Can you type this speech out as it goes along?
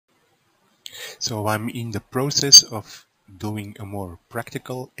So I'm in the process of doing a more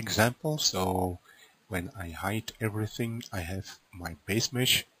practical example. So when I hide everything, I have my base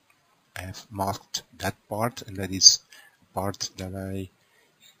mesh. I have masked that part, and that is part that I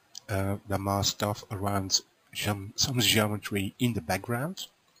masked off around some geometry in the background.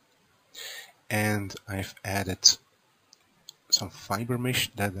 And I've added some fiber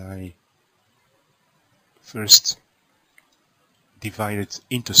mesh that I first divided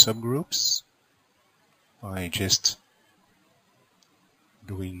into subgroups by just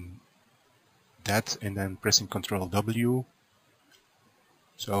doing that and then pressing Ctrl W.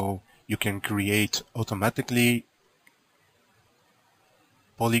 So you can create automatically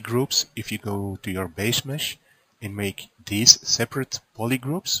polygroups if you go to your base mesh and make these separate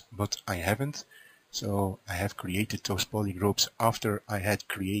polygroups, but I haven't. So I have created those polygroups after I had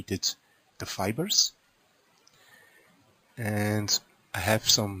created the fibers. And I have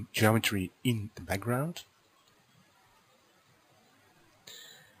some geometry in the background.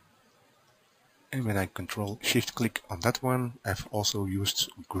 And when I Control-Shift click on that one, I've also used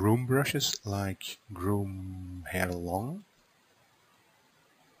groom brushes like groom hair long.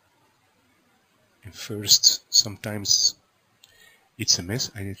 And first, sometimes it's a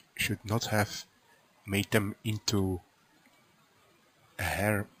mess. I should not have made them into a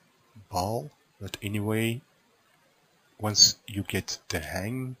hair ball, but anyway, once you get the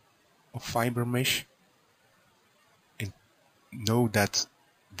hang of FIBERMESH and know that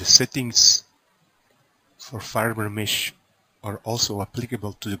the settings for FIBERMESH are also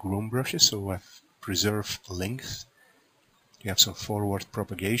applicable to the groom brushes, so I've preserved length. You have some forward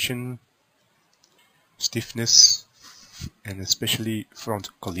propagation, stiffness, and especially front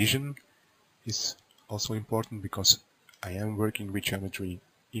collision is also important because I am working with geometry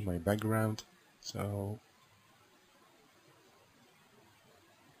in my background, so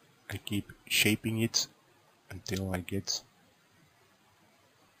I keep shaping it until I get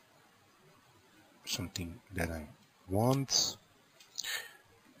something that I want.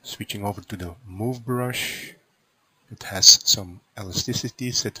 Switching over to the move brush, it has some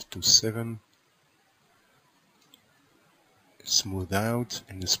elasticity set to 7. Smooth out,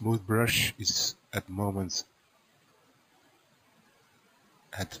 and the smooth brush is at the moment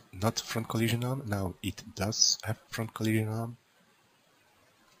had not front collision on. Now it does have front collision on.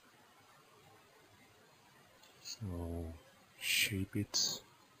 So shape it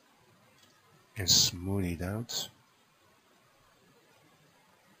and smooth it out.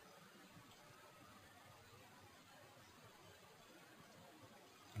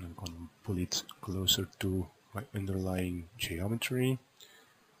 And I'm going to pull it closer to my underlying geometry.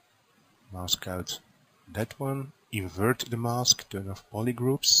 Mask out that one, invert the mask, turn off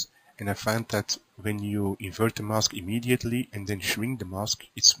polygroups, and I found that when you invert the mask immediately and then shrink the mask,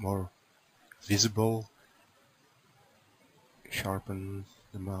 it's more visible. Sharpen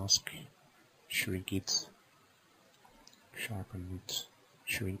the mask, shrink it, sharpen it,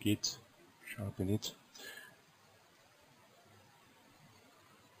 shrink it, sharpen it.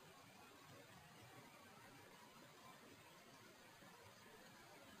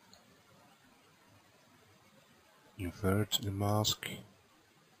 Invert the mask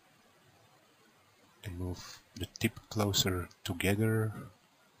and move the tip closer together.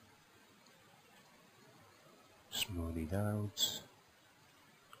 Smooth it out.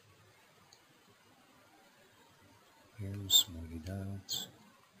 And smooth it out.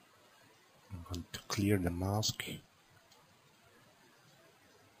 I'm going to clear the mask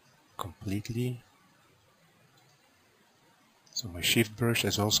completely. So my shift brush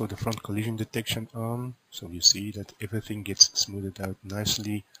has also the front collision detection on, so you see that everything gets smoothed out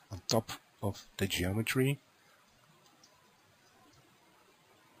nicely on top of the geometry.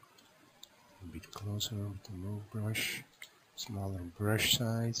 A bit closer with the move brush, smaller brush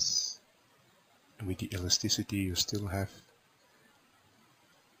size. And with the elasticity you still have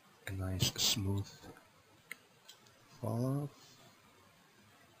a nice smooth fall off.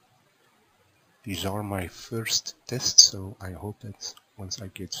 These are my first tests, so I hope that once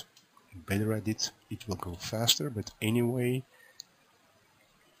I get better at it, it will go faster. But anyway,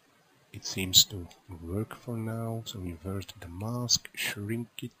 it seems to work for now. So invert the mask, shrink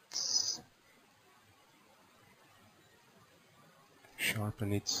it,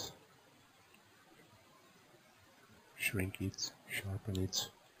 sharpen it, shrink it, sharpen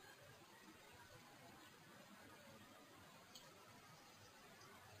it.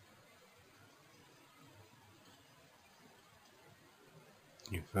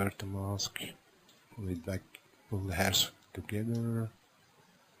 Invert the mask, pull it back, pull the hairs together,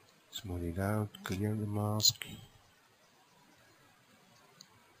 smooth it out, clear the mask.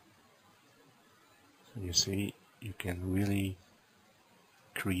 So you see, you can really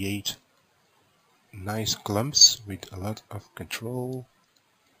create nice clumps with a lot of control.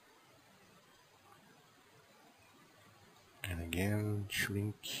 And again,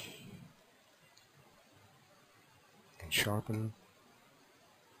 shrink and sharpen,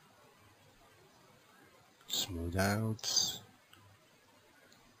 smooth out.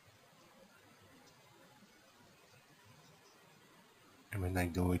 And when I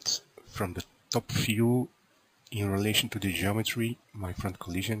do it from the top view in relation to the geometry, my front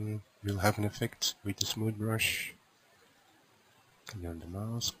collision will have an effect with the smooth brush. Clear the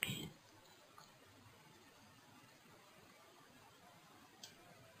mask.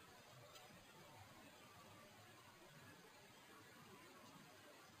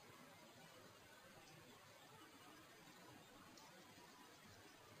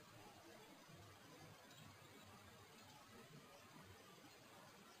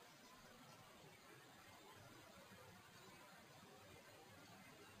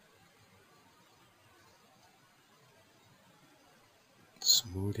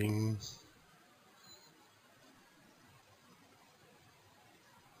 Smoothing.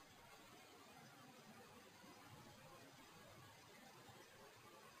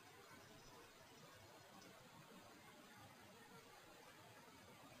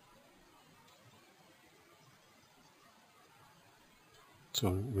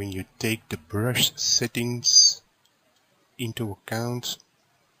 So when you take the brush settings into account,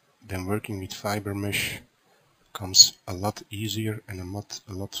 then working with FIBERMESH becomes a lot easier and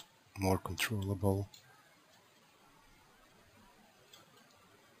a lot more controllable.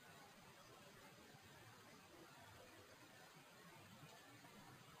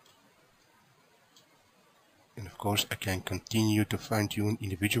 And of course I can continue to fine-tune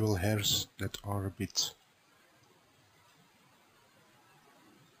individual hairs that are a bit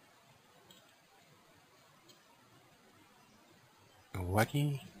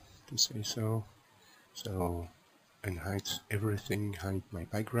wacky, to say so. So, and hide everything, hide my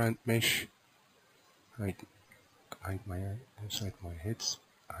background mesh, hide my inside my head,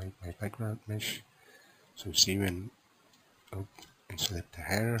 hide my background mesh. So see when and select the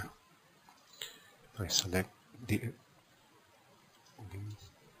hair. If I select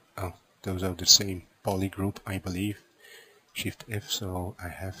oh, those are the same poly group, I believe. Shift F, so I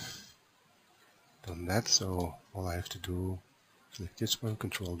have done that. So all I have to do, select this one,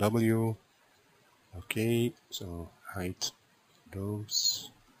 Control W. Okay, so hide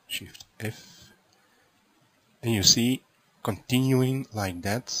those, Shift F. And you see, continuing like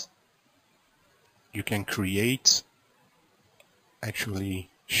that, you can create actually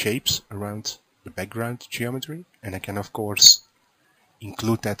shapes around the background geometry, and I can of course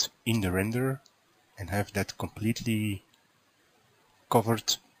include that in the render and have that completely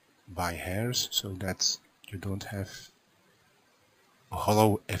covered by hairs so that you don't have a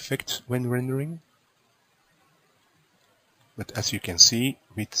hollow effect when rendering. But as you can see,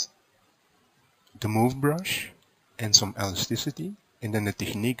 with the move brush and some elasticity, and then the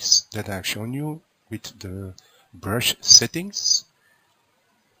techniques that I've shown you with the brush settings,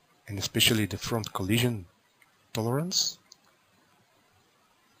 and especially the front collision tolerance,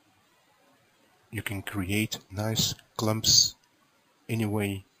 you can create nice clumps any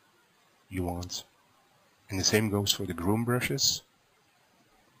way you want. And the same goes for the groom brushes.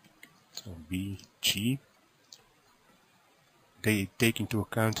 So B, G. They take into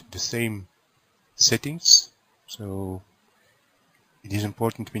account the same settings. So it is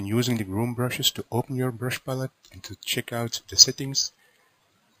important when using the groom brushes to open your brush palette and to check out the settings.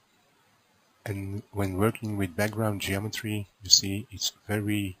 And when working with background geometry, you see it's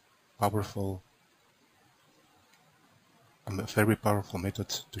very powerful, a very powerful method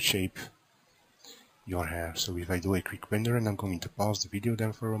to shape your hair. So if I do a quick render, and I'm going to pause the video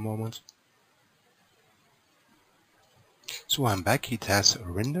then for a moment. So I'm back, it has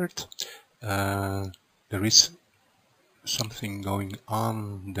rendered. There is something going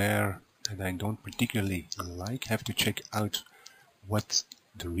on there that I don't particularly like. Have to check out what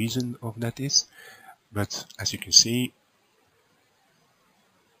the reason of that is. But as you can see,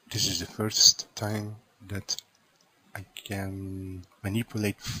 this is the first time that I can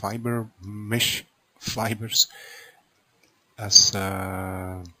manipulate FIBERMESH fibers as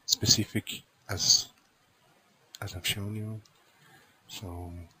specific as I've shown you.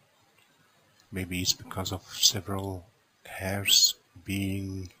 So maybe it's because of several hairs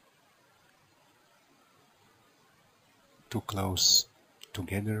being too close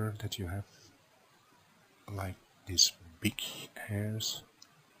together that you have like these big hairs.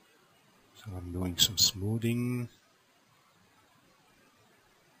 So I'm doing some smoothing.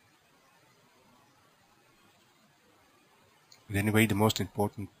 But anyway, the most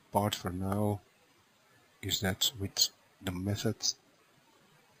important part for now is that with the method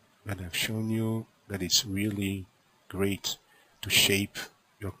that I've shown you, that it's really great to shape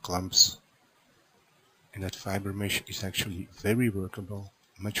your clumps, and that FIBERMESH is actually very workable,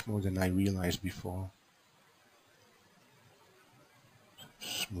 much more than I realized before.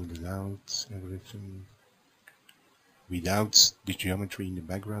 Smooth it out, everything, without the geometry in the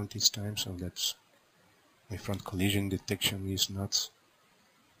background this time, so that my front collision detection is not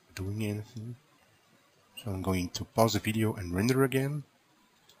doing anything. So I'm going to pause the video and render again.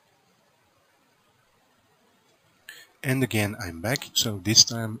 And again, I'm back, so this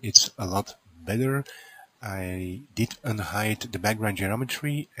time it's a lot better. I did unhide the background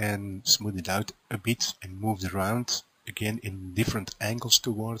geometry and smooth it out a bit and moved around again in different angles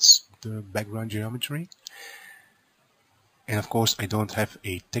towards the background geometry. And of course I don't have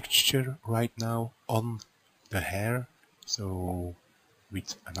a texture right now on the hair, so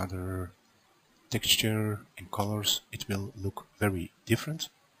with another texture and colors it will look very different.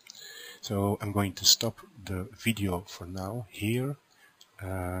 So I'm going to stop the video for now here.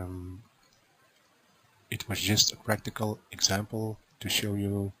 It was just a practical example to show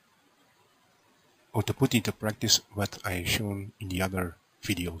you, or to put into practice what I shown in the other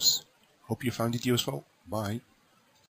videos. Hope you found it useful. Bye.